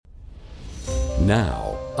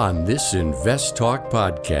Now, on this Invest Talk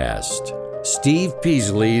podcast, Steve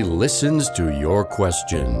Peasley listens to your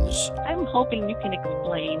questions. I'm hoping you can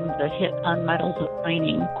explain the hit on metals of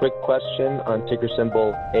mining. Quick question on ticker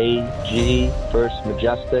symbol AG, First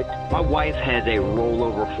Majestic. My wife has a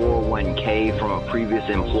rollover 401k from a previous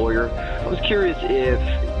employer. I was curious if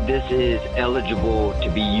this is eligible to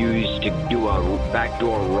be used to do a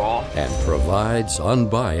backdoor Roth. And provides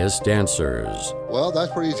unbiased answers. Well,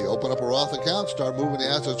 that's pretty easy. Open up a Roth account, start moving the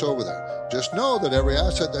assets over there. Just know that every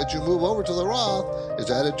asset that you move over to the Roth is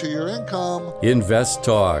added to your income. Invest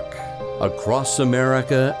Talk. Across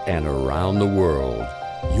America and around the world,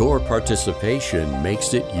 your participation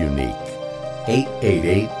makes it unique.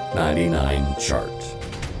 888-99-CHART.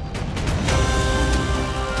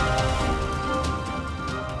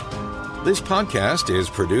 This podcast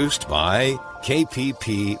is produced by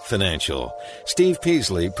KPP Financial. Steve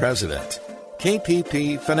Peasley, President.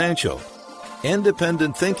 KPP Financial.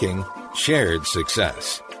 Independent thinking, shared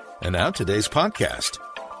success. And now today's podcast.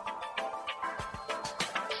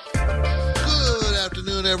 Good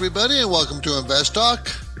afternoon, everybody, and welcome to Invest Talk.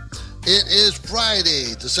 It is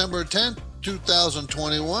Friday, December 10th,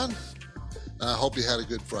 2021. I hope you had a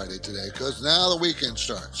good Friday today, because now the weekend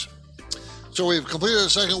starts. So we've completed the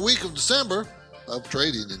second week of December, of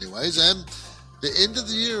trading anyways, and the end of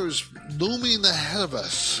the year is looming ahead of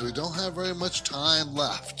us. We don't have very much time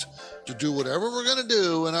left to do whatever we're going to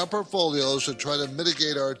do in our portfolios to try to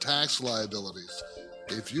mitigate our tax liabilities.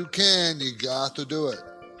 If you can, you got to do it.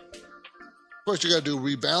 Of course, you got to do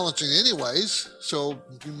rebalancing anyways, so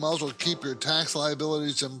you might as well keep your tax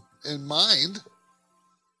liabilities in mind.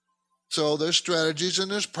 So there's strategies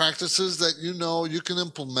and there's practices that you know you can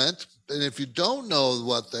implement. And if you don't know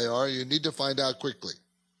what they are, you need to find out quickly.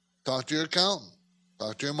 Talk to your accountant.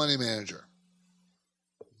 Talk to your money manager.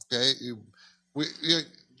 Okay? You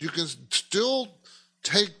can still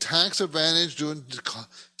take tax advantage doing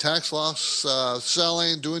tax loss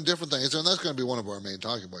selling, doing different things. And that's going to be one of our main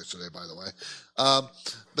talking points today, by the way.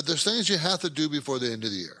 But there's things you have to do before the end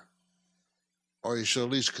of the year. Or you should at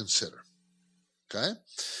least consider. Okay?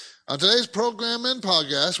 On today's program and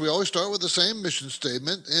podcast, we always start with the same mission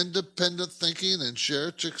statement: independent thinking and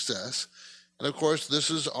shared success. And of course, this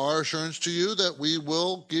is our assurance to you that we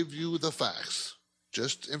will give you the facts,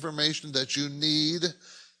 just information that you need,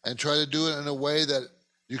 and try to do it in a way that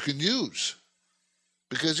you can use.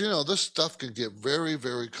 Because, this stuff can get very,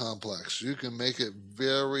 very complex. You can make it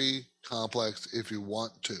very complex if you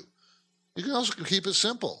want to. You can also keep it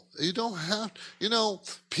simple. You don't have,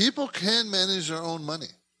 people can manage their own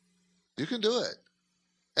money. You can do it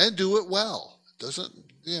and do it well. It doesn't,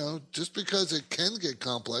 just because it can get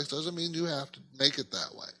complex doesn't mean you have to make it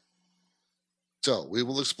that way. So we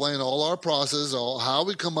will explain all our process, how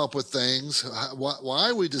we come up with things,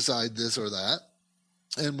 why we decide this or that,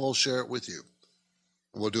 and we'll share it with you.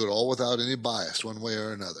 We'll do it all without any bias one way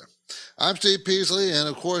or another. I'm Steve Peasley, and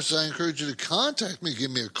of course I encourage you to contact me,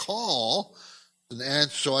 give me a call,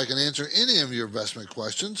 so I can answer any of your investment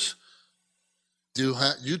questions. You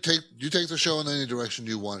take the show in any direction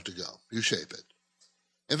you want it to go. You shape it.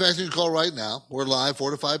 In fact, you can call right now. We're live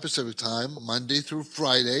 4 to 5 Pacific time, Monday through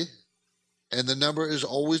Friday, and the number is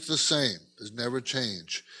always the same. It's never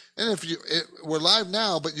changed. And we're live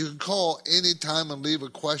now, but you can call any time and leave a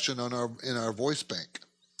question in our voice bank.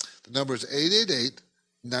 The number is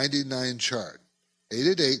 888-99-CHART,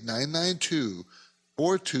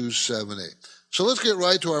 888-992-4278. So let's get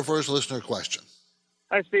right to our first listener question.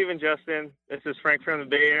 Hi, Steve and Justin. This is Frank from the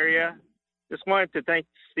Bay Area. Just wanted to thank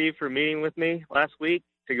Steve for meeting with me last week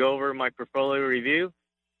to go over my portfolio review.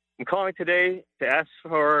 I'm calling today to ask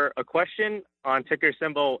for a question on ticker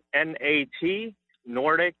symbol NAT,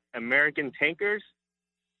 Nordic American Tankers.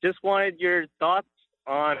 Just wanted your thoughts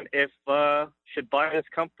on if should buy this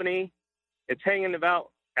company. It's hanging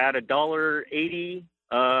about at $1.80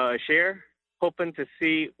 a share. Hoping to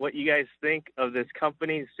see what you guys think of this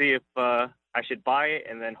company, see if I should buy it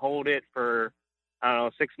and then hold it for,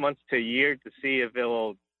 6 months to a year to see if it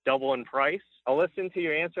will double in price. I'll listen to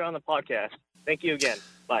your answer on the podcast. Thank you again.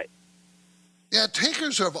 Bye. Yeah,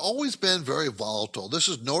 tankers have always been very volatile. This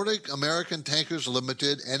is Nordic American Tankers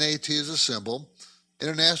Limited, NAT is a symbol,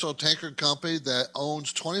 international tanker company that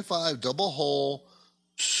owns 25 double-hull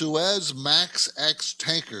Suez Max X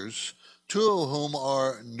tankers, 2 of whom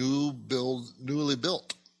are newly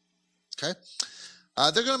built. Okay?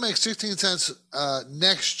 They're going to make 16 cents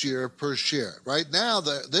next year per share. Right now,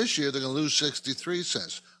 this year, they're going to lose 63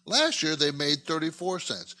 cents. Last year, they made 34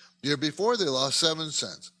 cents. The year before, they lost 7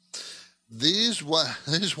 cents. This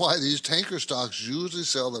is why these tanker stocks usually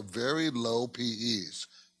sell at very low PEs.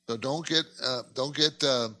 So don't get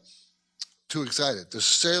too excited. The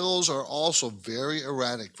sales are also very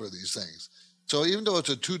erratic for these things. So even though it's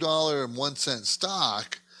a $2.01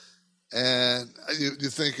 stock, and you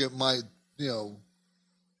think it might,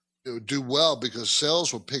 do well because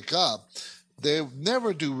sales will pick up, they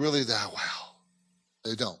never do really that well.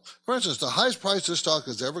 They don't. For instance, the highest price this stock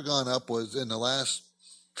has ever gone up was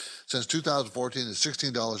since 2014 is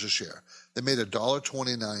 $16 a share. They made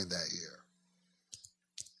 $1.29 that year.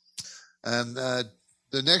 And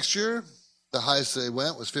the next year, the highest they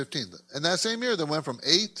went was 15. And that same year, they went from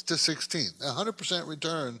 8 to 16. 100%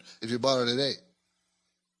 return if you bought it at 8.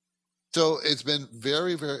 So it's been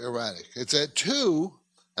very, very erratic. It's at 2,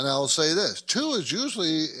 and I will say this. 2 is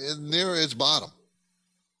usually near its bottom.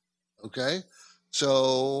 Okay?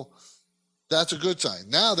 So that's a good sign.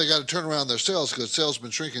 Now they got to turn around their sales because sales have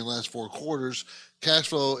been shrinking the last 4 quarters. Cash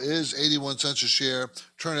flow is 81 cents a share.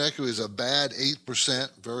 Return on equity is a bad 8%,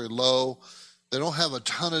 very low. They don't have a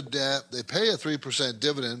ton of debt. They pay a 3%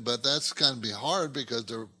 dividend, but that's going to be hard because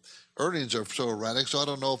their earnings are so erratic. So I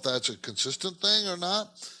don't know if that's a consistent thing or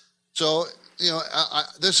not. So,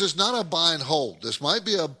 this is not a buy and hold. This might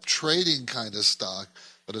be a trading kind of stock,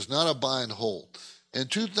 but it's not a buy and hold. In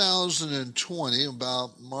 2020,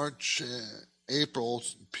 about March, April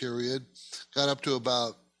period, got up to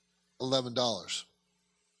about $11.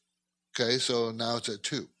 Okay, so now it's at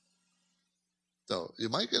 2. So you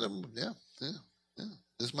might get them, yeah.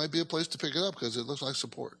 This might be a place to pick it up because it looks like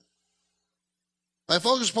support. My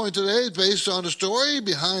focus point today is based on a story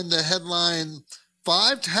behind the headline,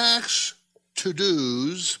 5 tax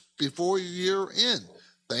to-dos before year end.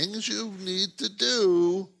 Things you need to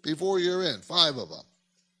do before year end. 5 of them.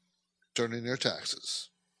 Turn in your taxes.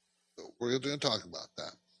 So we're going to talk about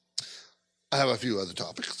that. I have a few other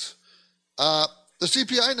topics. The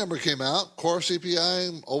CPI number came out, core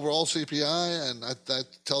CPI, overall CPI, and that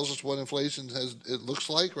tells us what inflation it looks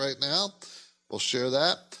like right now. We'll share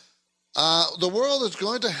that. The world is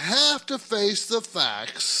going to have to face the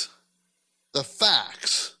facts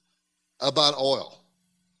about oil.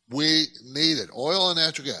 We need it. Oil and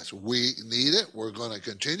natural gas. We need it. We're going to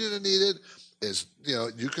continue to need it.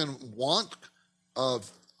 You can want of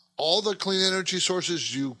all the clean energy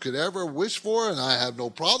sources you could ever wish for, and I have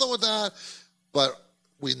no problem with that. But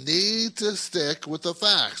we need to stick with the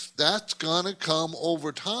facts. That's going to come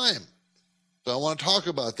over time. So I want to talk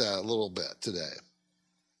about that a little bit today.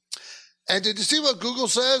 And did you see what Google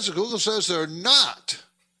says? Google says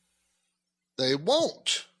they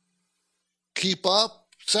won't keep up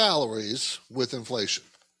salaries with inflation.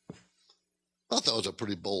 I thought that was a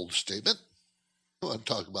pretty bold statement. I want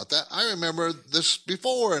to talk about that. I remember this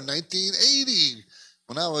before in 1980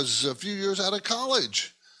 when I was a few years out of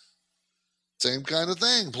college. Same kind of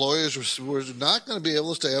thing. Employers were not going to be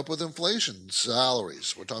able to stay up with inflation.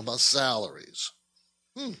 Salaries. We're talking about salaries.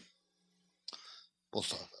 We'll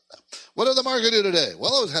talk about that. What did the market do today?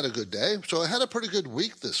 Well, it had a good day. So it had a pretty good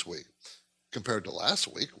week this week compared to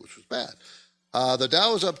last week, which was bad. The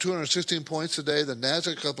Dow was up 216 points today. The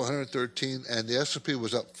Nasdaq up 113, and the S&P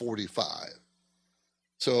was up 45.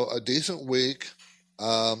 So a decent week.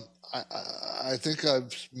 I think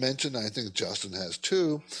I've mentioned, I think Justin has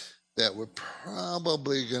too, that we're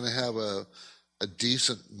probably going to have a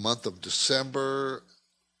decent month of December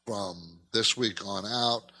from this week on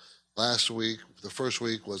out. Last week, the first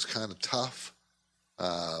week was kind of tough.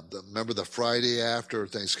 Remember the Friday after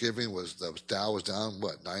Thanksgiving Dow was down,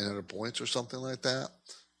 900 points or something like that?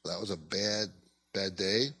 That was a bad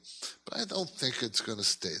day. But I don't think it's going to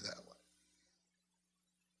stay that way.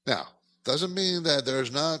 Now, doesn't mean that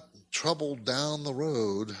there's not trouble down the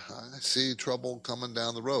road. I see trouble coming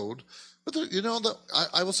down the road. But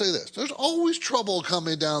I will say this. There's always trouble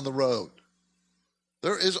coming down the road.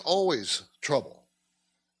 There is always trouble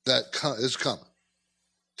that is coming.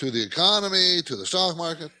 To the economy, to the stock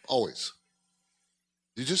market, always.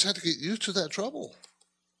 You just have to get used to that trouble.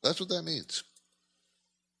 That's what that means.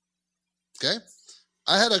 Okay?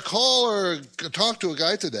 I had a caller talk to a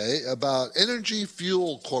guy today about Energy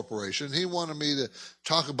Fuel Corporation. He wanted me to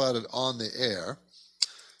talk about it on the air.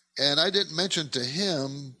 And I didn't mention to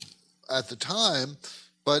him at the time,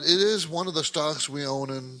 but it is one of the stocks we own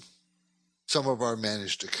in some of our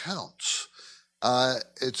managed accounts.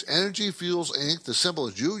 It's Energy Fuels, Inc. The symbol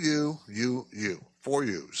is UUUU, 4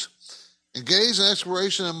 U's. Engaged in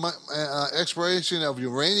exploration of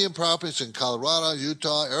uranium properties in Colorado,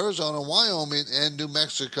 Utah, Arizona, Wyoming, and New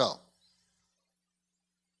Mexico.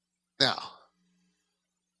 Now,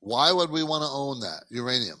 why would we want to own that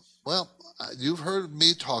uranium? Well, you've heard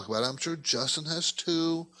me talk about it. I'm sure Justin has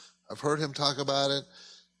too. I've heard him talk about it.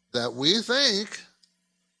 That we think,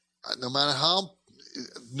 no matter how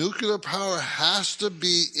nuclear power has to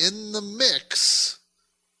be in the mix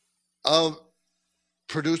of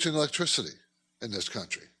producing electricity in this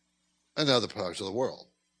country and other parts of the world.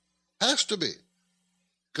 Has to be.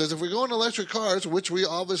 Because if we're going to electric cars, which we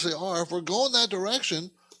obviously are, if we're going that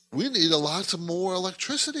direction, we need a lot more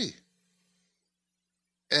electricity.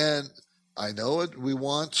 And I know we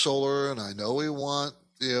want solar, and I know we want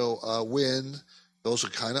wind. Those are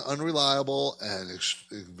kind of unreliable and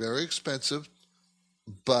very expensive.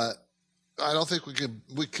 But I don't think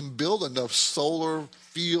we can build enough solar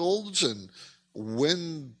fields and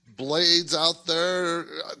wind blades out there.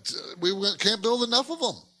 We can't build enough of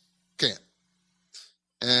them. Can't.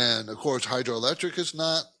 And of course, hydroelectric is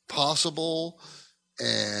not possible.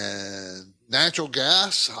 And natural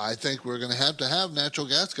gas, I think we're going to have natural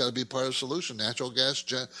gas. Got to be part of the solution. Natural gas,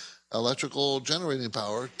 electrical generating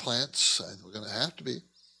power plants, we're going to have to be.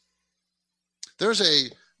 There's a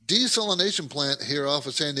desalination plant here off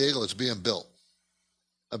of San Diego that's being built,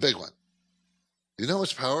 a big one. You know how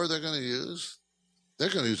much power they're going to use? They're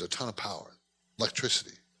going to use a ton of power,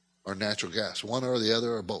 electricity or natural gas, one or the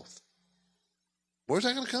other or both. Where's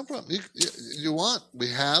that going to come from? We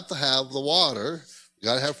have to have the water. You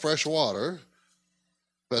got to have fresh water,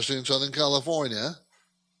 especially in Southern California.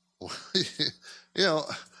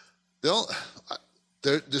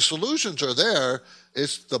 The solutions are there.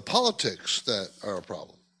 It's the politics that are a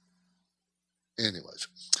problem. Anyways,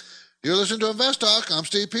 you're listening to Invest Talk. I'm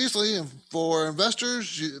Steve Peasley, and for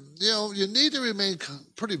investors, you need to remain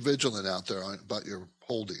pretty vigilant out there about your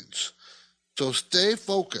holdings. So stay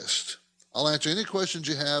focused. I'll answer any questions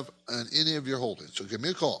you have on any of your holdings. So give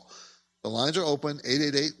me a call. The lines are open,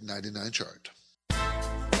 888-99-CHART.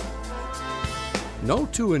 No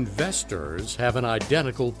two investors have an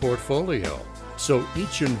identical portfolio, so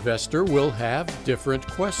each investor will have different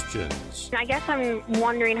questions. I guess I'm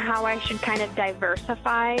wondering how I should kind of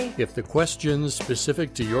diversify. If the questions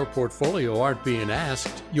specific to your portfolio aren't being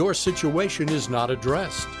asked, your situation is not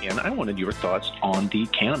addressed. And I wanted your thoughts on the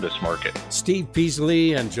cannabis market. Steve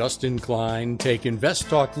Peasley and Justin Klein take Invest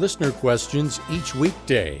Talk listener questions each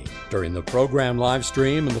weekday during the program live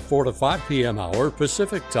stream in the 4 to 5 p.m. hour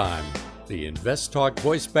Pacific time. The Invest Talk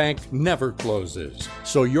voice bank never closes,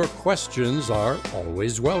 so your questions are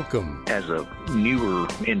always welcome. As a newer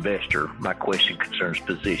investor, my question concerns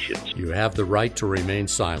positions. You have the right to remain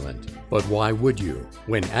silent, but why would you,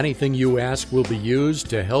 when anything you ask will be used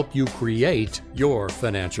to help you create your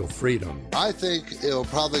financial freedom? I think it'll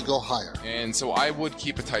probably go higher. And so I would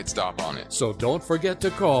keep a tight stop on it. So don't forget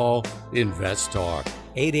to call Invest Talk,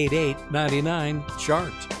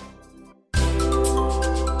 888-99-CHART.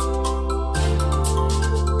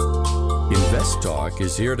 Invest Talk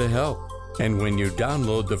is here to help. And when you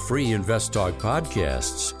download the free Invest Talk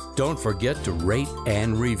podcasts, don't forget to rate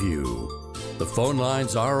and review. The phone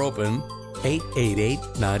lines are open,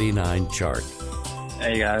 888-99-CHART.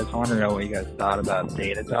 Hey guys, I want to know what you guys thought about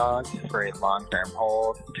Datadog for a long-term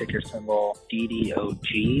hold, ticker symbol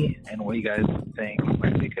DDOG, and what you guys think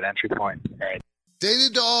might be a good entry point. All right.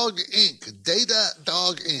 Datadog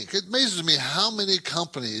Inc. It amazes me how many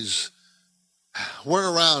companies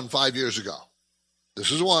weren't around 5 years ago. This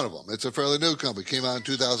is one of them. It's a fairly new company. Came out in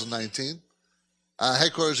 2019.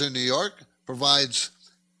 Headquarters in New York. Provides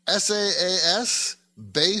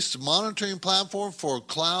SaaS-based monitoring platform for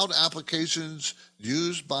cloud applications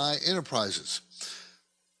used by enterprises.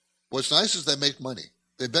 What's nice is they make money.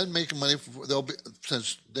 They've been making money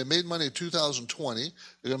since they made money in 2020.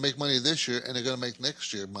 They're going to make money this year, and they're going to make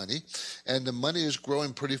next year money. And the money is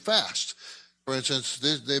growing pretty fast. For instance,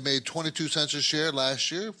 they made 22 cents a share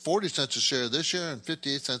last year, 40 cents a share this year, and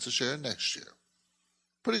 58 cents a share next year.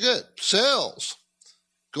 Pretty good. Sales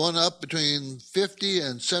going up between 50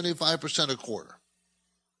 and 75% a quarter.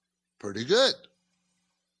 Pretty good.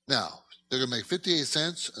 Now, they're going to make 58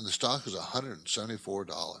 cents, and the stock is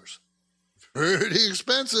 $174. Pretty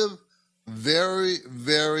expensive. Very,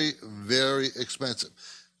 very, very expensive.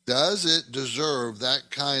 Does it deserve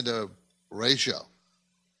that kind of ratio?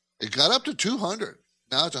 It got up to 200.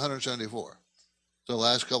 Now it's 174. So the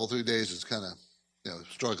last 3 days it's kind of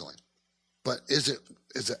struggling. But is it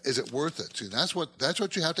worth it? See, that's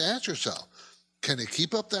what you have to ask yourself. Can they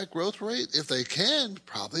keep up that growth rate? If they can,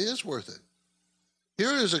 probably is worth it.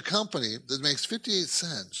 Here is a company that makes 58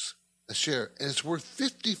 cents a share, and it's worth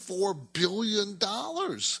 $54 billion.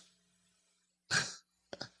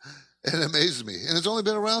 It amazes me. And it's only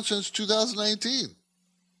been around since 2019.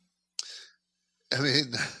 I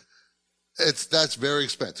mean, that's very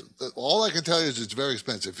expensive. All I can tell you is it's very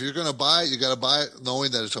expensive. If you're going to buy it, you got to buy it knowing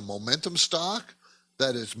that it's a momentum stock,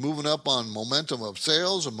 that it's moving up on momentum of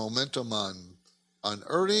sales and momentum on on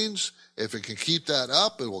earnings. If it can keep that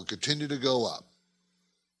up, it will continue to go up.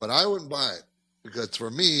 But I wouldn't buy it because for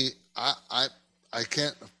me, I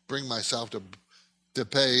can't bring myself to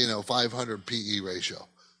pay 500 PE ratio.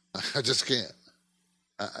 I just can't.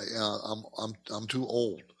 I'm too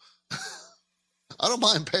old. I don't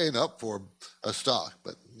mind paying up for a stock,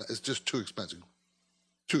 but it's just too expensive.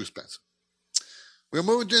 Too expensive. We're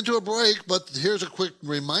moving into a break, but here's a quick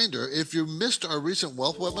reminder. If you missed our recent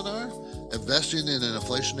wealth webinar, Investing in an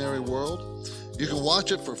Inflationary World, you can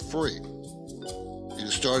watch it for free. You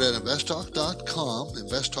can start at investtalk.com,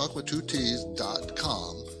 investtalk with 2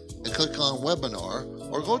 T's.com, and click on webinar,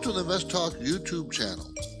 or go to the InvestTalk YouTube channel.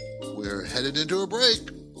 We're headed into a break,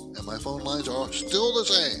 and my phone lines are still the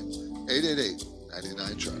same,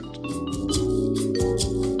 888-99-CHART.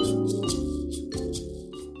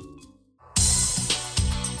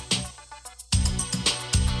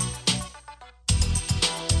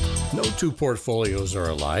 No two portfolios are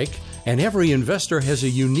alike, and every investor has a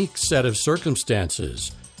unique set of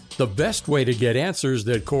circumstances. The best way to get answers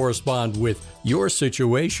that correspond with your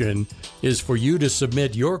situation is for you to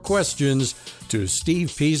submit your questions to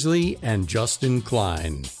Steve Peasley and Justin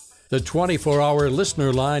Klein. The 24-hour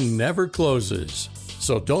listener line never closes,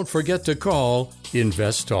 so don't forget to call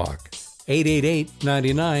Invest Talk,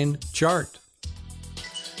 888-99-CHART.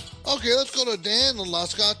 Okay, let's go to Dan in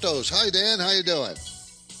Los Gatos. Hi, Dan. How you doing?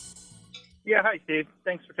 Yeah, hi, Steve.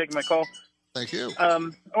 Thanks for taking my call. Thank you. I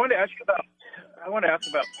wanted to ask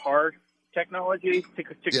about PAR Technology,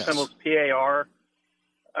 ticker symbols PAR.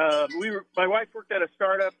 My wife worked at a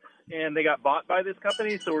startup, and they got bought by this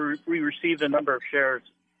company, so we received a number of shares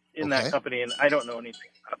in that company, and I don't know anything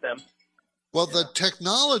about them. Well, the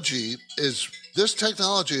technology is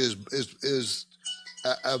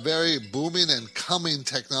a very booming and coming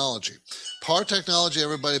technology. PAR Technology,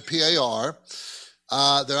 everybody, PAR.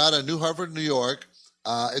 They're out of New Hartford, New York.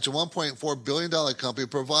 It's a $1.4 billion company.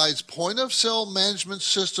 Provides point-of-sale management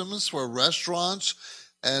systems for restaurants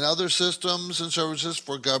and other systems and services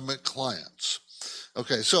for government clients.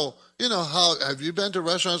 Okay, so how have you been to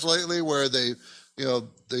restaurants lately where they're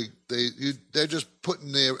just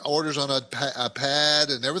putting their orders on a pad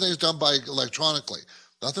and everything's done by electronically.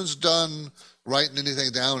 Nothing's done writing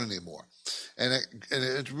anything down anymore. And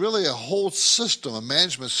it's really a whole system, a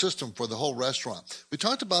management system for the whole restaurant. We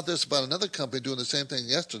talked about another company doing the same thing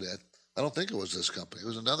yesterday. I don't think it was this company. It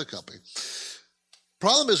was another company.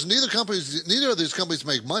 Problem is neither of these companies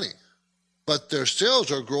make money, but their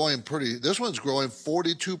sales are growing this one's growing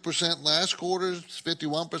 42% last quarter,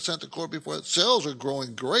 51% the quarter before. Sales are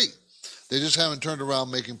growing great. They just haven't turned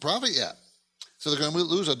around making profit yet. So they're going to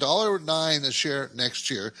lose $1.09 a share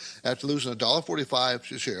next year after losing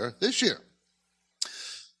 $1.45 a share this year.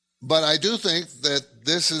 But I do think that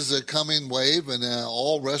this is a coming wave, and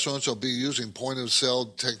all restaurants will be using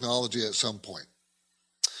point-of-sale technology at some point.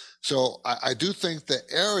 So I do think the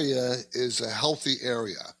area is a healthy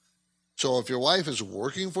area. So if your wife is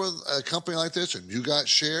working for a company like this and you got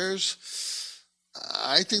shares,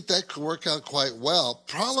 I think that could work out quite well.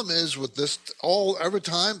 Problem is with this every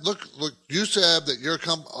time, look, you said that your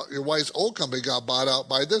wife's old company got bought out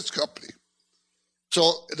by this company.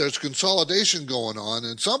 So there's consolidation going on,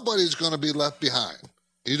 and somebody's going to be left behind.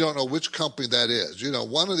 You don't know which company that is.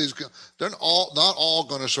 One of these, they're not all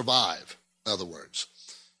going to survive, in other words.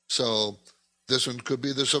 So this one could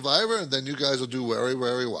be the survivor, and then you guys will do very,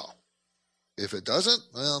 very well. If it doesn't,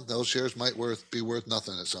 well, those shares might be worth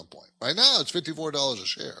nothing at some point. Right now, it's $54 a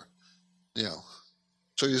share.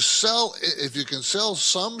 So you sell, if you can sell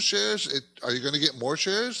some shares, are you going to get more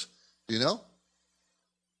shares? Do you know?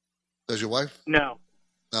 Does your wife? No.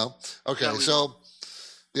 No? Okay, no, so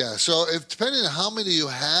if depending on how many you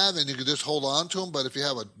have, and you can just hold on to them, but if you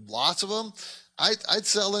have lots of them, I'd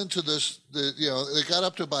sell into this. It got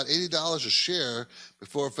up to about $80 a share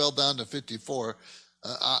before it fell down to 54.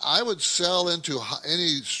 I would sell into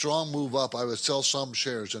any strong move up. I would sell some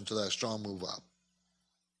shares into that strong move up,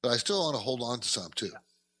 but I still want to hold on to some too.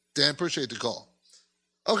 Dan, appreciate the call.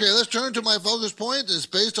 Okay, let's turn to my focus point. It's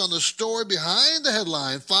based on the story behind the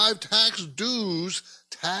headline: 5 tax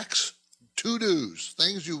to-dos,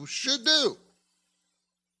 things you should do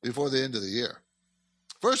before the end of the year.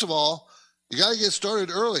 First of all, you got to get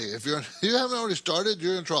started early. If you haven't already started,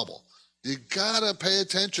 you're in trouble. You got to pay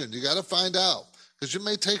attention. You got to find out, because it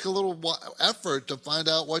may take a little effort to find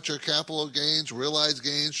out what your capital gains, realized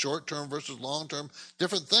gains, short-term versus long-term,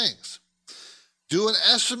 different things. Do an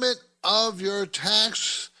estimate of your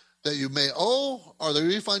tax that you may owe or the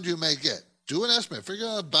refund you may get. Do an estimate. Figure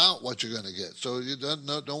out about what you're going to get, so you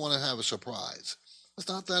don't want to have a surprise. It's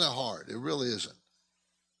not that hard. It really isn't.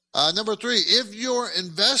 Number 3, if you're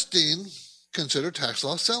investing consider tax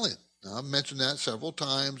loss selling. Now, I've mentioned that several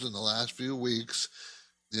times in the last few weeks.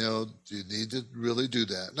 You need to really do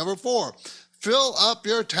that. Number 4, fill up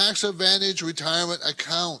your tax advantage retirement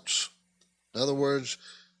accounts. In other words,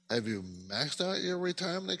 have you maxed out your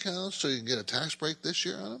retirement accounts so you can get a tax break this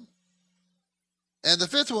year on them? And the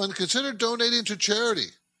 5th one, consider donating to charity.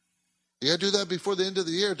 You got to do that before the end of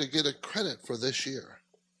the year to get a credit for this year.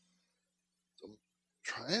 So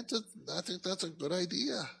I think that's a good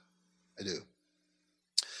idea. I do.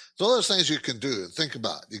 So those things you can do and think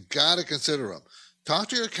about. You got to consider them. Talk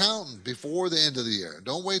to your accountant before the end of the year.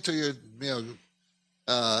 Don't wait till you're,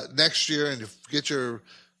 next year and you get your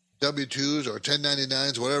W-2s or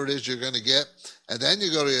 1099s, whatever it is you're going to get, and then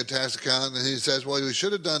you go to your tax accountant and he says, well, we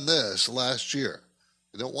should have done this last year.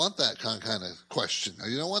 You don't want that kind of question, or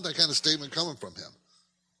you don't want that kind of statement coming from him.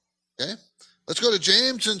 Okay? Let's go to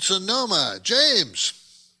James in Sonoma. James.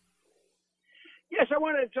 Yes, I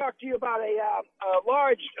wanted to talk to you about a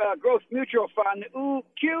large growth mutual fund,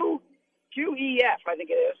 QEF, I think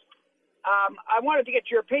it is. I wanted to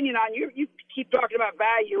get your opinion on, you keep talking about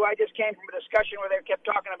value. I just came from a discussion where they kept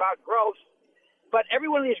talking about growth. But every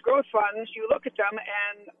one of these growth funds, you look at them,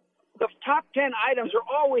 and the top 10 items are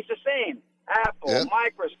always the same. Apple,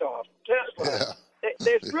 Microsoft, Tesla.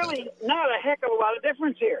 There's really not a heck of a lot of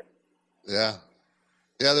difference here. Yeah.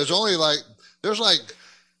 Yeah,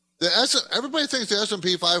 everybody thinks the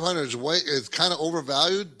S&P 500 is kind of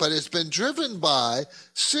overvalued, but it's been driven by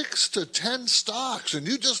 6 to 10 stocks, and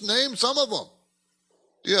you just named some of them.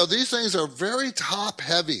 These things are very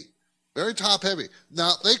top-heavy, very top-heavy.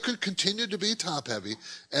 Now, they could continue to be top-heavy,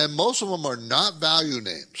 and most of them are not value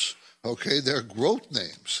names, okay? They're growth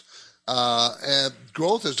names, and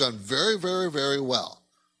growth has done very, very, very well,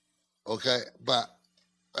 okay? But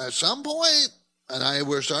at some point, and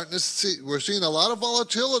we're seeing a lot of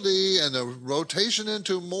volatility and a rotation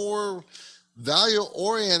into more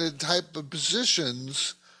value-oriented type of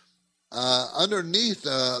positions underneath.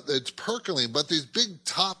 It's percolating, but these big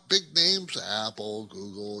names, Apple,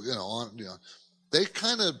 Google, they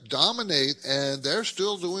kind of dominate, and they're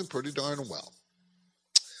still doing pretty darn well.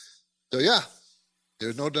 So yeah,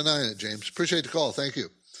 there's no denying it, James. Appreciate the call. Thank you.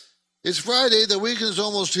 It's Friday. The weekend is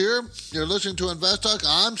almost here. You're listening to Invest Talk.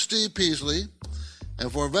 I'm Steve Peasley.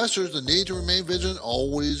 And for investors, the need to remain vigilant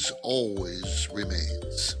always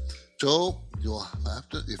remains. So you'll have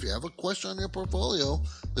to, if you have a question on your portfolio,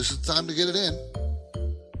 this is the time to get it in.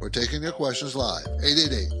 We're taking your questions live.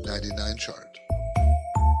 888-99-CHART.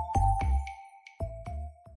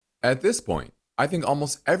 At this point, I think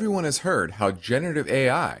almost everyone has heard how generative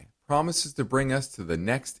AI promises to bring us to the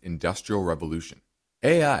next industrial revolution.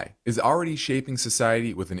 AI is already shaping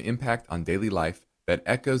society with an impact on daily life that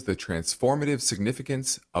echoes the transformative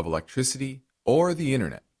significance of electricity or the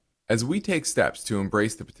internet. As we take steps to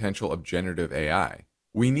embrace the potential of generative AI,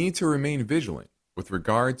 we need to remain vigilant with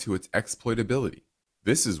regard to its exploitability.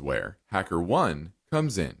 This is where HackerOne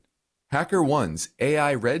comes in. HackerOne's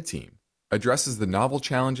AI Red Team addresses the novel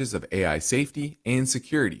challenges of AI safety and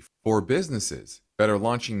security for businesses that are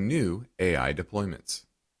launching new AI deployments.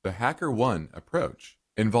 The HackerOne approach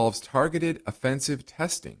involves targeted offensive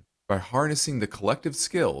testing by harnessing the collective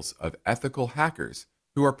skills of ethical hackers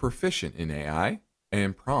who are proficient in AI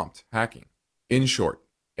and prompt hacking. In short,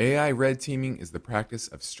 AI red teaming is the practice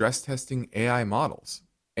of stress testing AI models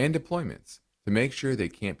and deployments to make sure they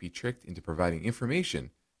can't be tricked into providing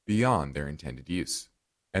information beyond their intended use,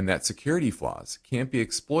 and that security flaws can't be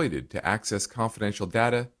exploited to access confidential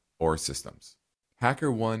data or systems.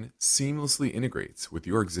 HackerOne seamlessly integrates with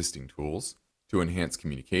your existing tools to enhance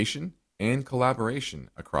communication and collaboration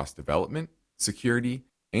across development, security,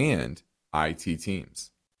 and IT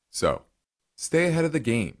teams. So, stay ahead of the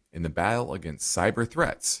game in the battle against cyber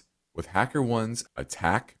threats with HackerOne's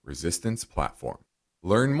attack resistance platform.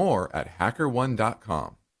 Learn more at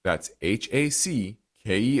HackerOne.com. That's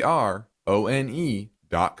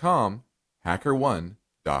HackerOne.com,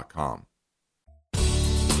 HackerOne.com.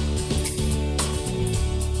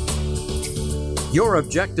 Your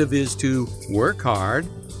objective is to work hard,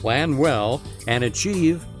 plan well, and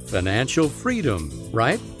achieve financial freedom,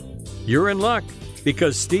 right? You're in luck,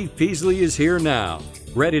 because Steve Peasley is here now,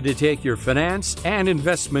 ready to take your finance and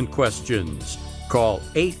investment questions. Call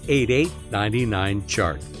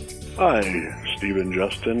 888-99-CHART. Hi, Steve and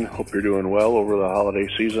Justin. Hope you're doing well over the holiday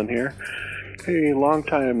season here. Hey,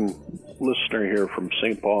 longtime listener here from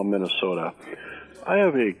St. Paul, Minnesota. I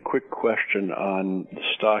have a quick question on the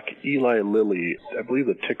stock Eli Lilly. I believe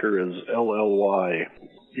the ticker is LLY.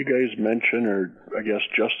 You guys mentioned, or I guess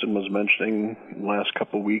Justin was mentioning in the last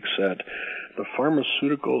couple of weeks, that the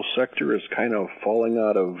pharmaceutical sector is kind of falling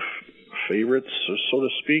out of favorites, so to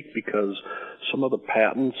speak, because some of the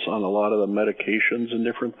patents on a lot of the medications and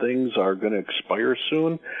different things are going to expire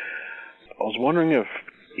soon. I was wondering if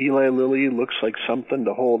Eli Lilly looks like something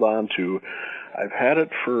to hold on to. I've had it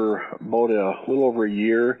for about a little over a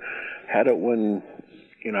year. Had it when,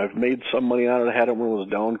 I've made some money on it. I had it when it was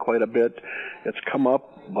down quite a bit. It's come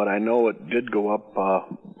up, but I know it did go up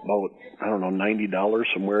about, $90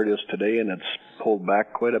 from where it is today, and it's pulled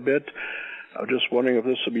back quite a bit. I was just wondering if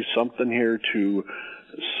this would be something here to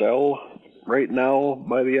sell right now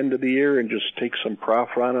by the end of the year and just take some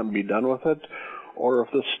profit on it and be done with it, or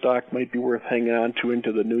if this stock might be worth hanging on to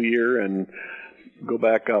into the new year and go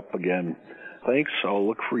back up again. Thanks. I'll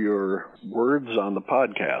look for your words on the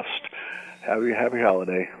podcast. Happy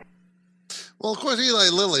holiday. Well, of course, Eli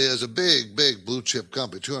Lilly is a big blue chip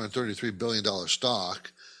company, $233 billion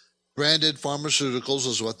stock. Branded pharmaceuticals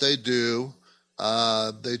is what they do.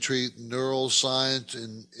 They treat neuroscience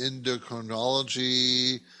and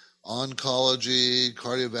endocrinology, oncology,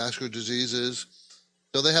 cardiovascular diseases.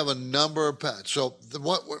 So they have a number of patents. So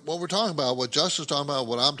what we're talking about, what Justin's talking about,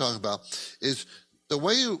 what I'm talking about, is the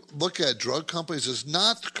way you look at drug companies is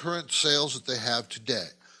not the current sales that they have today.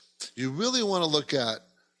 You really want to look at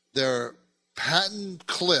their patent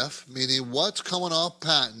cliff, meaning what's coming off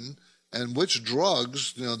patent and which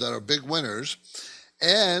drugs, that are big winners,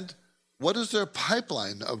 and what does their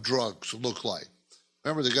pipeline of drugs look like?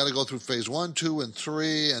 Remember, they got to go through phase 1, 2, and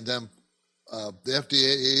 3, and then the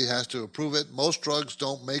FDA has to approve it. Most drugs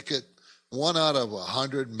don't make it. 1 out of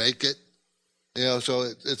 100 make it.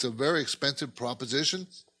 So it's a very expensive proposition.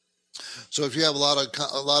 So if you have a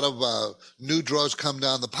lot of new drugs come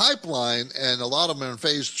down the pipeline, and a lot of them are in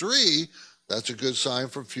phase 3, that's a good sign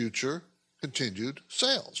for future continued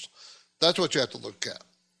sales. That's what you have to look at.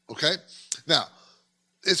 Okay? Now,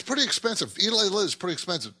 it's pretty expensive. Eli Lilly is pretty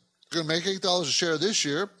expensive. They're going to make $8 a share this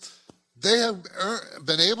year. They have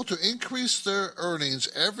been able to increase their earnings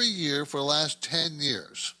every year for the last 10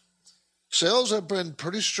 years. Sales have been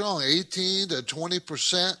pretty strong, 18 to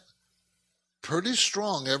 20%, pretty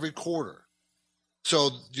strong every quarter.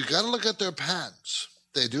 So you got to look at their patents.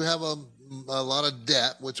 They do have a lot of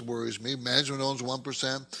debt, which worries me. Management owns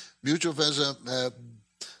 1%. Mutual funds have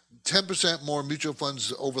 10% more mutual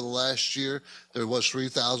funds over the last year. There was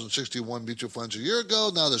 3,061 mutual funds a year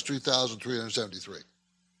ago. Now there's 3,373.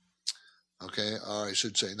 Okay, or I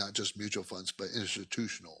should say not just mutual funds, but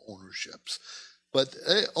institutional ownerships. But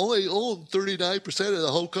they only own 39% of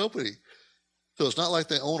the whole company. So it's not like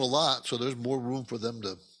they own a lot, so there's more room for them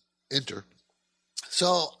to enter.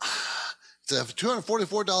 So it's a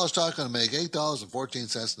 $244 stock going to make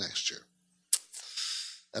 $8.14 next year.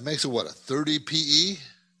 That makes it, a 30 PE?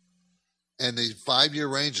 And the 5-year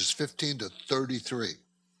range is 15 to 33.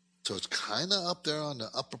 So it's kind of up there on the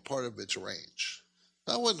upper part of its range.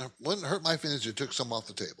 That wouldn't hurt my feelings if you took some off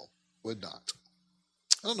the table. Would not.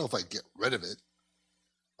 I don't know if I'd get rid of it.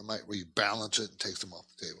 I might rebalance it and take some off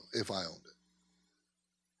the table if I owned it.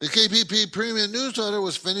 The KPP Premium Newsletter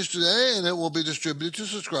was finished today, and it will be distributed to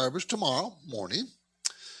subscribers tomorrow morning.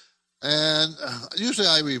 And usually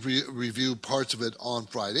I review parts of it on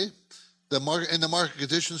Friday. In the market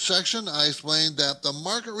conditions section, I explained that the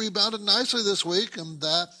market rebounded nicely this week, and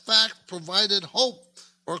that fact provided hope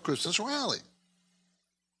for a Christmas rally.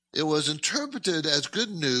 It was interpreted as good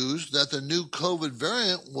news that the new COVID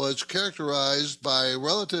variant was characterized by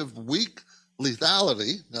relative weak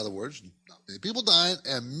lethality, in other words, not many people dying,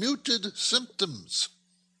 and muted symptoms.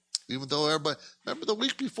 Even though everybody, remember the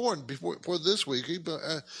week before this week, people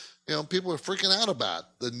were freaking out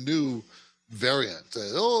about the new variant.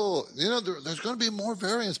 There's going to be more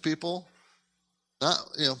variants, people.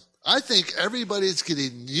 I think everybody's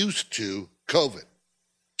getting used to COVID.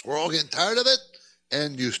 We're all getting tired of it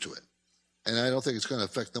and used to it. And I don't think it's going to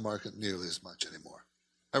affect the market nearly as much anymore.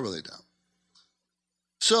 I really don't.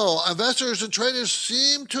 So investors and traders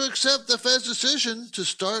seem to accept the Fed's decision to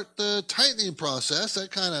start the tightening process.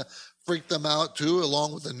 That kind of freaked them out too,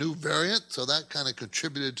 along with the new variant. So that kind of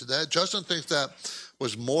contributed to that. Justin thinks that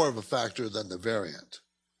was more of a factor than the variant,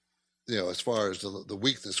 as far as the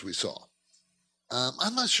weakness we saw.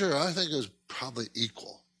 I'm not sure. I think it was probably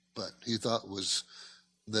equal, but he thought it was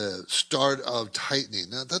the start of tightening.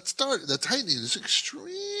 Now, the tightening is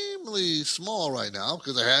extremely small right now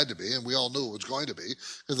because it had to be, and we all knew it was going to be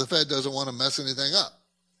because the Fed doesn't want to mess anything up.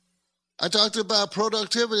 I talked about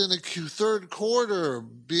productivity in the third quarter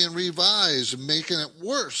being revised and making it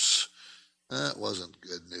worse. That wasn't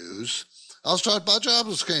good news. I'll start by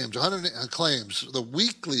jobless claims. The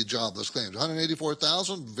weekly jobless claims,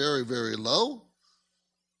 184,000, very, very low.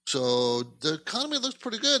 So the economy looks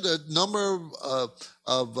pretty good. The number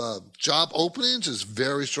of job openings is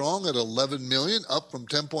very strong at 11 million, up from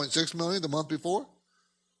 10.6 million the month before.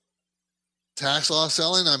 Tax loss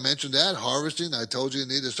selling, I mentioned that. Harvesting, I told you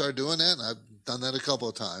need to start doing that, and I've done that a couple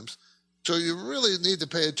of times. So you really need to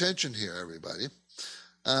pay attention here, everybody.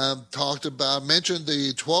 Mentioned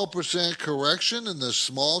the 12% correction in the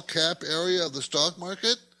small cap area of the stock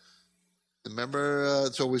market. Remember,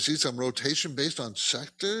 so we see some rotation based on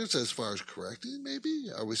sectors as far as correcting, maybe?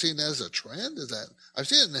 Are we seeing that as a trend? I've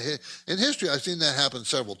seen it in history, I've seen that happen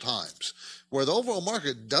several times, where the overall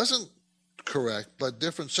market doesn't correct, but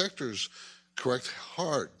different sectors correct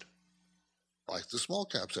hard, like the small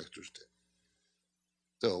cap sectors did.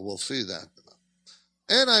 So we'll see that.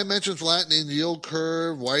 And I mentioned flattening the yield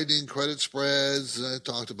curve, widening credit spreads. I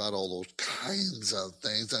talked about all those kinds of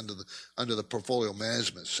things under the portfolio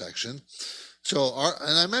management section. So,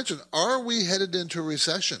 and I mentioned, are we headed into a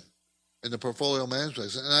recession in the portfolio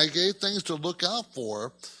management section? And I gave things to look out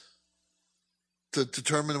for to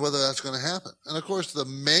determine whether that's going to happen. And of course, the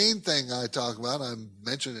main thing I talk about, I've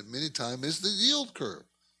mentioned it many times, is the yield curve.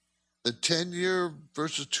 The 10-year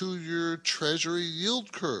versus 2-year Treasury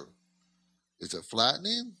yield curve. Is it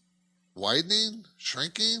flattening, widening,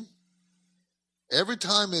 shrinking? Every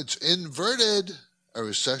time it's inverted, a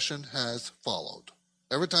recession has followed.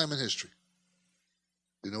 Every time in history.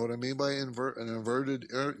 You know what I mean by an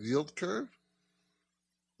inverted yield curve?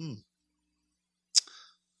 I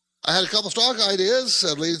had a couple stock ideas.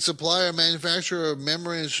 A leading supplier, manufacturer of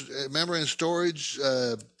memory and storage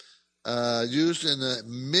used in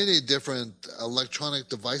many different electronic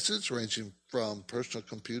devices, ranging from personal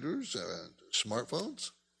computers,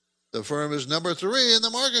 smartphones. The firm is number 3 in the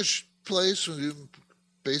marketplace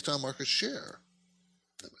based on market share.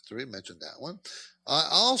 Number 3, mentioned that one. I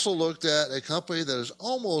also looked at a company that has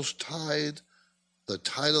almost tied the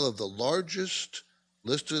title of the largest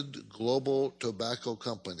listed global tobacco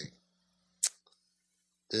company.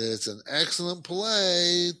 It's an excellent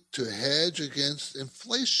play to hedge against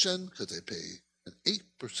inflation because they pay an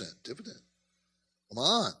 8% dividend. Come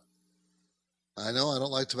on. I know I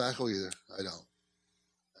don't like tobacco either. I don't.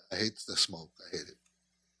 I hate the smoke. I hate it.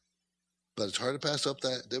 But it's hard to pass up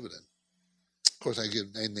that dividend. Of course, I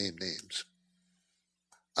name names.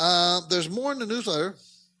 There's more in the newsletter.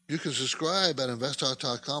 You can subscribe at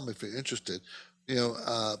investtalk.com if you're interested. You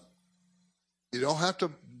don't have to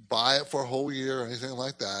buy it for a whole year or anything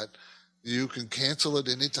like that. You can cancel it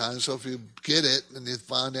anytime. So if you get it and you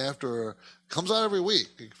find it comes out every week.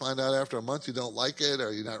 You can find out after a month you don't like it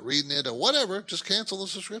or you're not reading it or whatever, just cancel the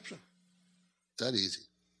subscription. It's that easy.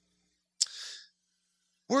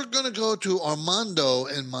 We're going to go to Armando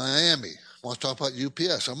in Miami. Wants to talk about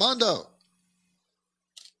UPS. Armando.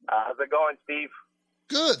 How's it going, Steve?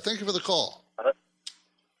 Good. Thank you for the call.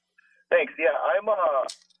 Thanks. Yeah, I'm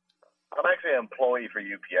actually an employee for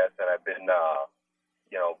UPS, and I've been,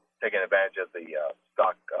 taking advantage of the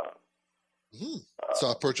stock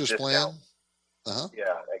stock purchase discount plan.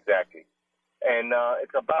 Yeah, exactly. And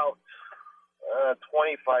it's about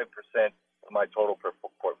 25% of my total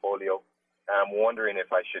portfolio. And I'm wondering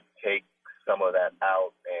if I should take some of that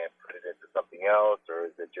out and put it into something else, or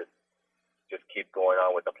is it just keep going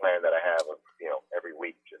on with the plan that I have of, every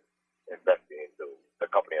week just investing into the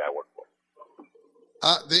company I work for?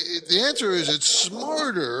 The answer is it's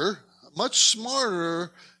smarter, much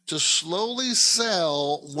smarter, to slowly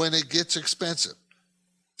sell when it gets expensive.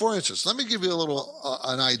 For instance, let me give you a little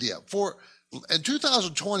an idea. In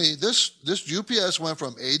 2020, this UPS went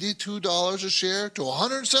from $82 a share to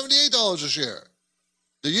 $178 a share.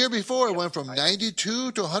 The year before, it went from $92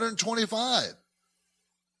 to $125.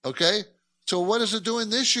 Okay? So what is it doing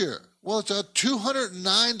this year? Well, it's at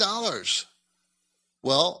 $209.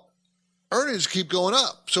 Well, earnings keep going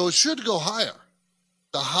up, so it should go higher.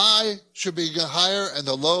 The high should be higher and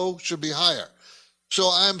the low should be higher.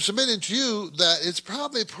 So I'm submitting to you that it's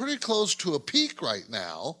probably pretty close to a peak right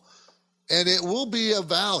now, and it will be a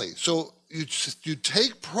valley. So you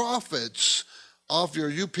take profits off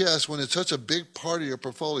your UPS when it's such a big part of your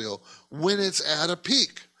portfolio when it's at a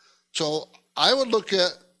peak. So I would look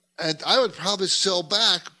at, and I would probably sell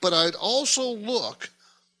back, but I'd also look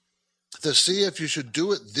to see if you should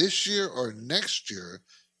do it this year or next year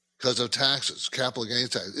because of taxes, capital gains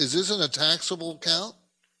tax. Is this in a taxable account?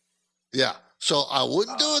 Yeah. So I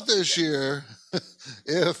wouldn't do it this year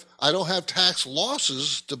if I don't have tax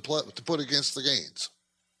losses to put against the gains.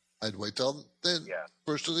 I'd wait till then,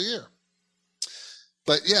 first of the year.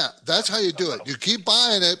 But yeah, that's how you do it. You keep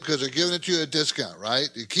buying it because they're giving it to you at a discount,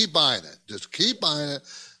 right? You keep buying it. Just keep buying it.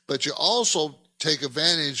 But you also take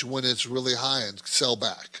advantage when it's really high and sell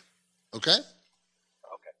back. Okay?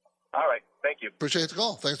 All right. Thank you. Appreciate the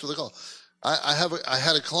call. Thanks for the call. I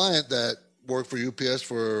had a client that worked for UPS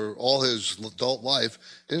for all his adult life,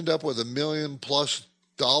 ended up with $1 million+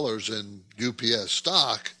 in UPS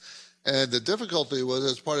stock. And the difficulty was,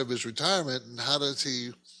 as part of his retirement, and how does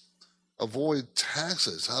he avoid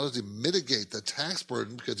taxes? How does he mitigate the tax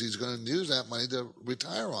burden? Because he's going to use that money to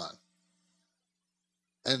retire on.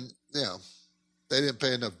 And, they didn't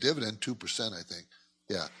pay enough dividend, 2%, I think.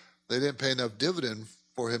 Yeah, they didn't pay enough dividend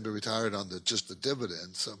for him to retire on just the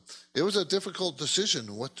dividend. So it was a difficult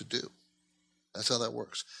decision what to do. That's how that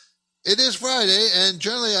works. It is Friday, and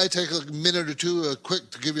generally I take a minute or two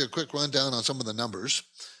to give you a quick rundown on some of the numbers.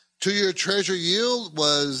 2-year Treasury yield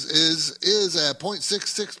is at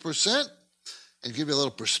 0.66%, and give you a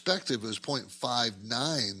little perspective, it was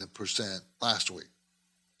 0.59% last week.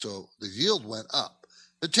 So the yield went up.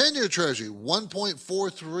 The 10-year Treasury,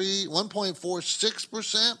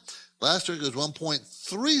 1.46%. Last week it was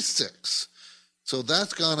 1.36%. So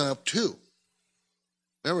that's gone up too.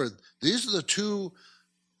 Remember, these are the two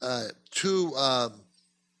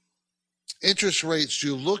interest rates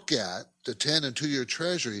you look at, the 10 and 2-year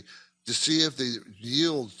Treasury, to see if the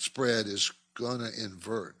yield spread is going to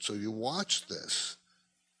invert. So you watch this.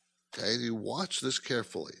 Okay, you watch this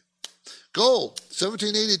carefully. Gold,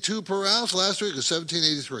 $1,782 per ounce. Last week was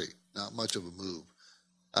 $1,783. Not much of a move.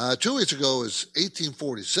 2 weeks ago it was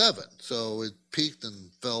 $1,847. So it peaked and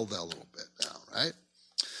fell down a little bit down, right?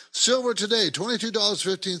 Silver today,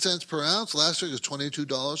 $22.15 per ounce. Last week was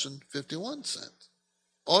 $22.51.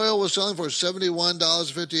 Oil was selling for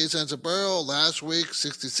 $71.58 a barrel. Last week,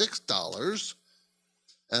 $66.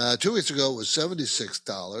 2 weeks ago, it was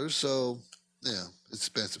 $76. So, it's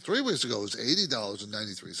expensive. 3 weeks ago, it was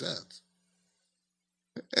 $80.93.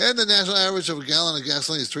 And the national average of a gallon of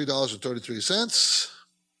gasoline is $3.33.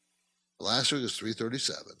 Last week was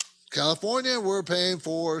 $3.37. California, we're paying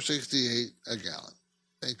 $4.68 a gallon.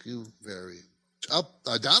 Thank you very much.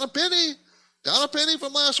 Down a penny. Down a penny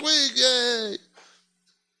from last week. Yay.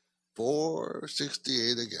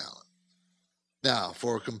 $4.68 a gallon. Now,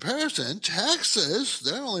 for comparison, Texas,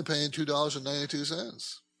 they're only paying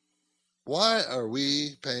 $2.92. Why are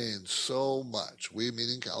we paying so much? We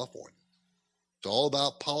meaning California. It's all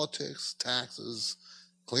about politics, taxes,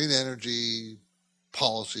 clean energy,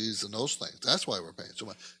 policies, and those things. That's why we're paying so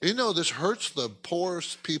much. This hurts the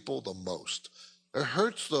poorest people the most. It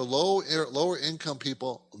hurts the lower income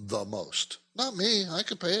people the most. Not me. I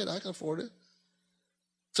can pay it. I can afford it.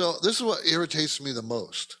 So this is what irritates me the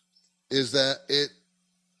most, is that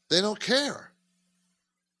they don't care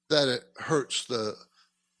that it hurts the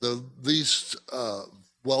least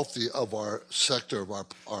wealthy of our sector of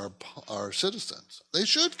our citizens. They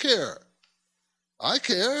should care. I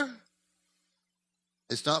care.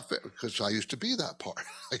 It's not fair because I used to be that part.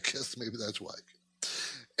 I guess maybe that's why.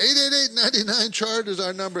 888-99-CHART is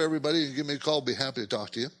our number, everybody. You can give me a call. I'll be happy to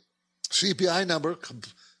talk to you. CPI number,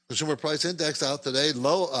 Consumer Price Index out today.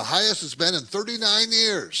 Highest it's been in 39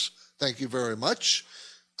 years. Thank you very much.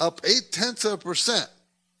 Up 0.8%.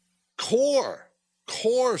 Core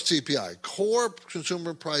CPI, Core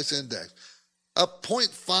Consumer Price Index, up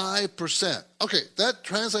 0.5%. Okay, that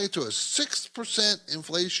translates to a 6%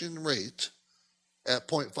 inflation rate at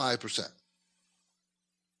 0.5%.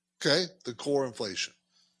 Okay, the core inflation.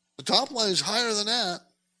 The top line is higher than that,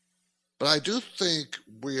 but I do think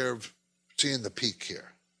we are seeing the peak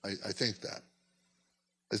here. I think that.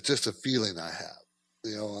 It's just a feeling I have.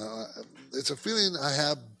 It's a feeling I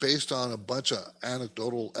have based on a bunch of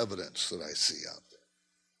anecdotal evidence that I see out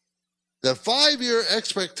there. The 5-year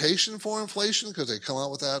expectation for inflation, because they come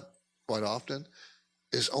out with that quite often,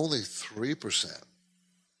 is only 3%.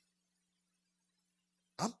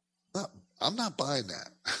 I'm not buying that.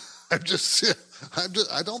 I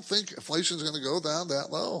don't think inflation is going to go down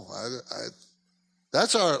that low.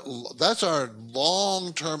 That's our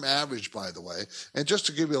long-term average, by the way. And just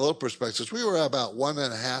to give you a little perspective, we were at about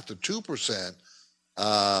 1.5% to 2%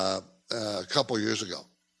 a couple of years ago,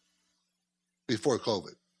 before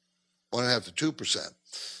COVID, 1.5% to 2%,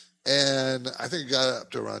 and I think it got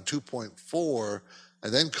up to around 2.4,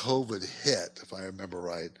 and then COVID hit, if I remember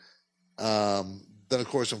right. Then, of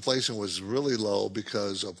course, inflation was really low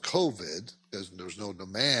because of COVID, because there was no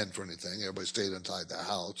demand for anything. Everybody stayed inside the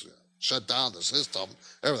house, shut down the system.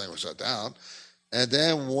 Everything was shut down. And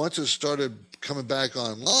then once it started coming back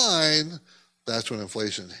online, that's when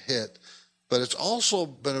inflation hit. But it's also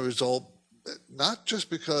been a result, not just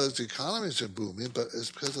because the economy is booming, but it's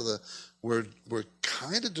because of we're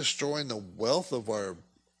kind of destroying the wealth of our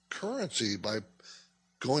currency by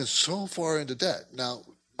going so far into debt. Now,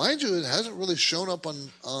 mind you, it hasn't really shown up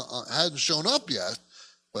hasn't shown up yet,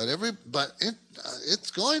 But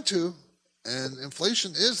it's going to, and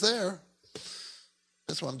inflation is there.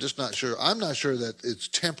 That's why I'm just not sure. I'm not sure that it's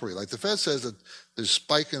temporary. Like the Fed says that the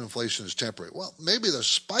spike in inflation is temporary. Well, maybe the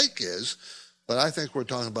spike is, but I think we're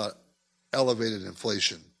talking about elevated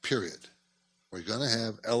inflation, period. We're going to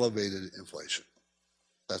have elevated inflation.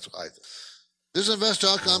 That's what I think. This is Invest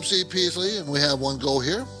Talk. I'm Steve Peasley, and we have one goal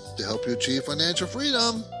here to help you achieve financial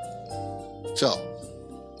freedom. So,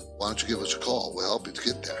 why don't you give us a call? We'll help you to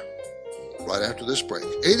get there. Right after this break,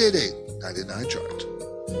 888-99-CHART.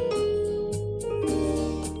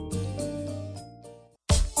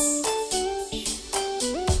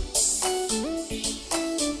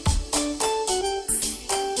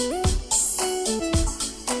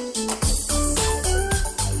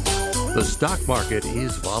 The stock market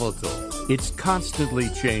is volatile. It's constantly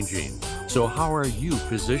changing. So how are you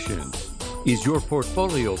positioned? Is your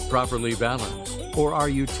portfolio properly balanced, or are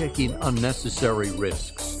you taking unnecessary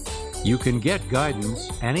risks? You can get guidance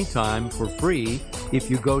anytime for free if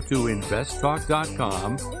you go to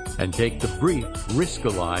investtalk.com and take the brief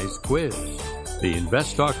Riskalyze quiz. The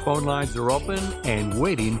InvestTalk phone lines are open and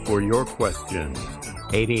waiting for your questions.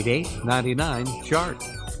 888-99-CHART.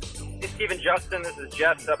 Hey, Steve and Justin, this is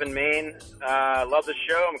Jeff up in Maine. Love the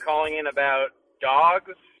show. I'm calling in about dogs.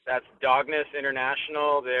 That's Dogness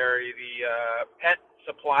International. They're the pet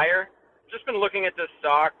supplier. Just been looking at this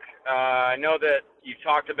stock. I know that you've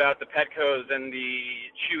talked about the Petcos and the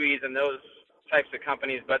Chewies and those types of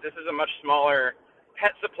companies, but this is a much smaller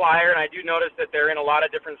pet supplier, and I do notice that they're in a lot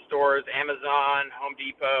of different stores, Amazon, Home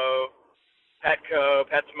Depot, Petco,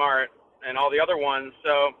 PetSmart, and all the other ones.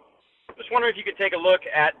 So just wondering if you could take a look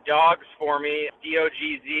at dogs for me,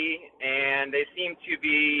 DOGZ, and they seem to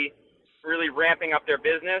be really ramping up their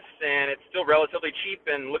business, and it's still relatively cheap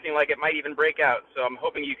and looking like it might even break out. So I'm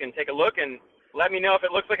hoping you can take a look and let me know if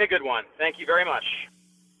it looks like a good one. Thank you very much.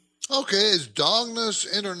 Okay, it's Dogness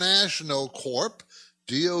International Corp.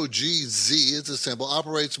 DOGZ is the symbol.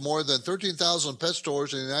 Operates more than 13,000 pet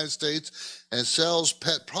stores in the United States and sells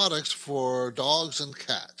pet products for dogs and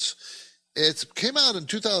cats. It came out in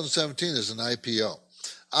 2017 as an IPO.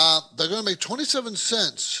 They're going to make 27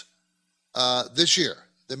 cents this year.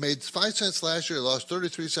 They made 5 cents last year, lost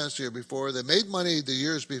 33 cents the year before. They made money the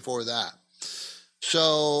years before that.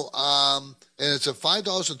 So, and it's a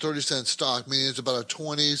 $5.30 stock, meaning it's about a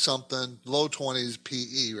 20-something, low 20s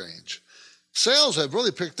PE range. Sales have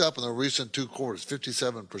really picked up in the recent 2 quarters,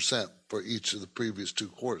 57% for each of the previous 2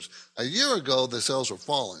 quarters. A year ago, the sales were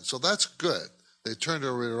falling, so that's good. They turned it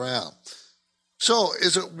around. So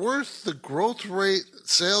is it worth the growth rate,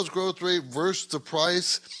 sales growth rate versus the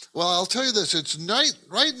price? Well, I'll tell you this, it's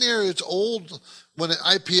right near its old when it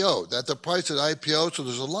IPO'd, at the price it IPO'd, so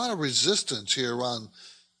there's a lot of resistance here around,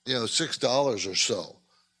 $6 or so.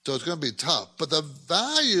 So it's going to be tough. But the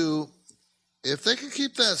value, if they can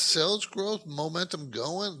keep that sales growth momentum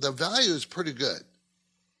going, the value is pretty good.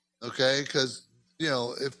 Okay? Because,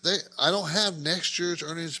 I don't have next year's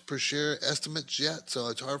earnings per share estimates yet, so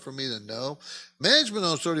it's hard for me to know. Management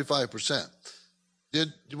owns 35%.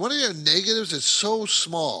 One of your negatives is so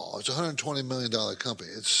small. It's a $120 million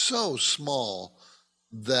company. It's so small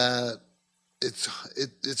that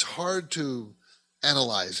it's hard to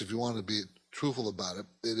analyze if you want to be truthful about it.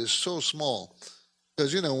 It is so small.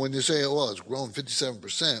 Because, when you say, well, it's grown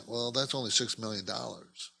 57%, well, that's only $6 million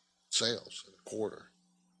sales in a quarter.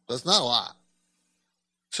 That's not a lot.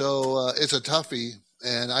 So it's a toughie,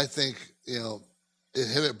 and I think, if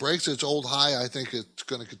it breaks its old high, I think it's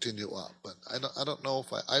going to continue up. But I don't know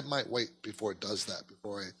if I might wait before it does that,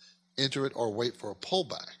 before I enter it, or wait for a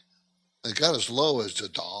pullback. It got as low as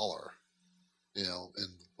 $1, in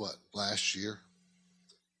last year.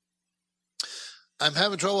 I'm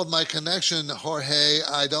having trouble with my connection, Jorge.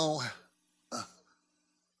 I don't.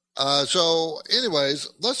 So anyways,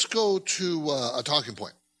 let's go to a talking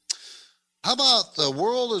point. How about the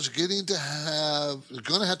world is going to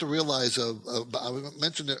have to realize, I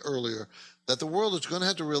mentioned it earlier, that the world is going to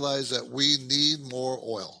have to realize that we need more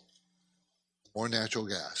oil, more natural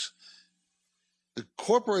gas. The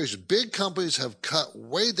corporations, big companies have cut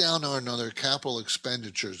way down on their capital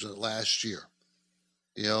expenditures in the last year,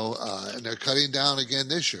 and they're cutting down again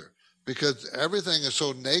this year because everything is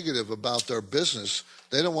so negative about their business.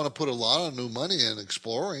 They don't want to put a lot of new money in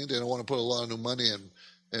exploring. They don't want to put a lot of new money in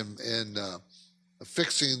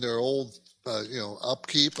fixing their old,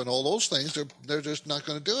 upkeep and all those things. They're just not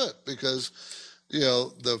going to do it because,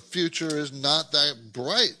 the future is not that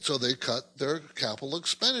bright. So they cut their capital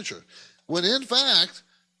expenditure. When in fact,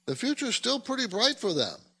 the future is still pretty bright for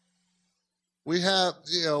them. We have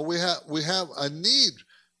a need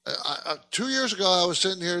 2 years ago, I was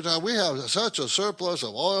sitting here talking, we have such a surplus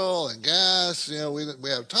of oil and gas. You know, we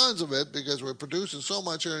have tons of it because we're producing so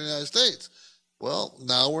much here in the United States. Well,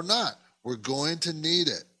 now we're not. We're going to need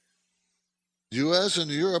it. U.S. and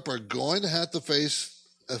Europe are going to have to face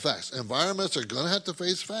effects. Environments are going to have to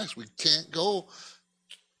face facts. We can't go.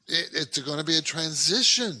 It's going to be a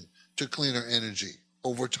transition to cleaner energy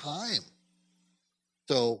over time.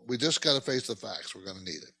 So we just got to face the facts. We're going to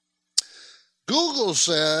need it. Google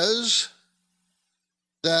says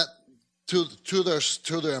that to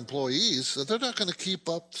their employees that they're not going to keep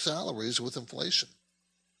up salaries with inflation.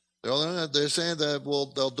 They're saying that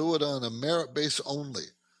they'll do it on a merit base only.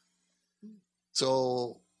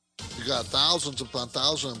 So you got thousands upon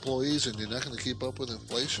thousands of employees, and you're not going to keep up with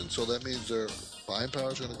inflation. So that means their buying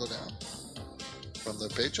power is going to go down from their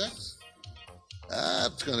paychecks.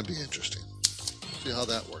 That's going to be interesting. See how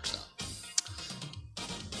that works out.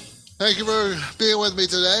 Thank you for being with me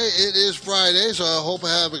today. It is Friday, so I hope you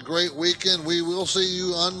have a great weekend. We will see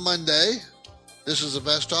you on Monday. This is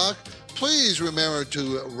Invest Talk. Please remember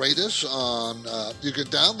to rate us on, you can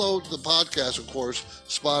download the podcast, of course,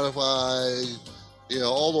 Spotify,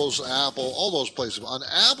 all those Apple, all those places. On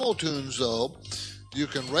Apple Tunes, though, you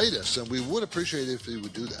can rate us, and we would appreciate it if you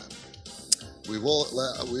would do that. We will,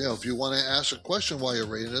 if you want to ask a question while you're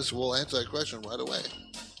rating us, we'll answer that question right away.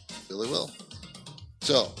 Really will.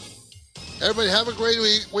 So, everybody have a great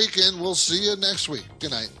weekend. We'll see you next week.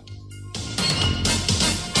 Good night.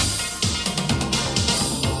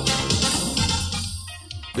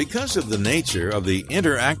 Because of the nature of the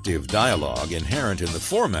interactive dialogue inherent in the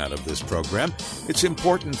format of this program, it's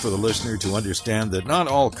important for the listener to understand that not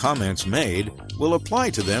all comments made will apply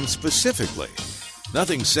to them specifically.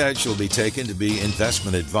 Nothing said shall be taken to be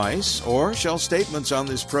investment advice, or shall statements on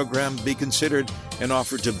this program be considered an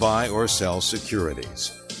offer to buy or sell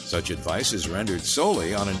securities. Such advice is rendered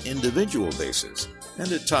solely on an individual basis, and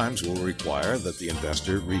at times will require that the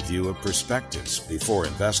investor review a prospectus before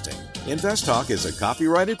investing. Invest Talk is a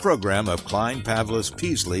copyrighted program of Klein Pavlis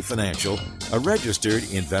Peasley Financial, a registered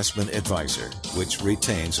investment advisor, which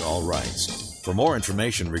retains all rights. For more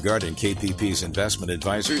information regarding KPP's investment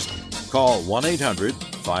advisors, call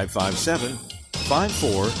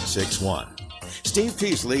 1-800-557-5461. Steve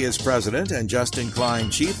Peasley is President and Justin Klein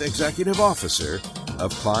Chief Executive Officer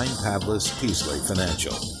of Klein Pavlis Peasley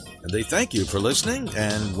Financial. And they thank you for listening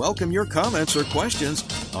and welcome your comments or questions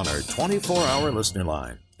on our 24-hour listener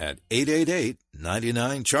line at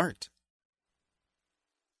 888-99-CHART.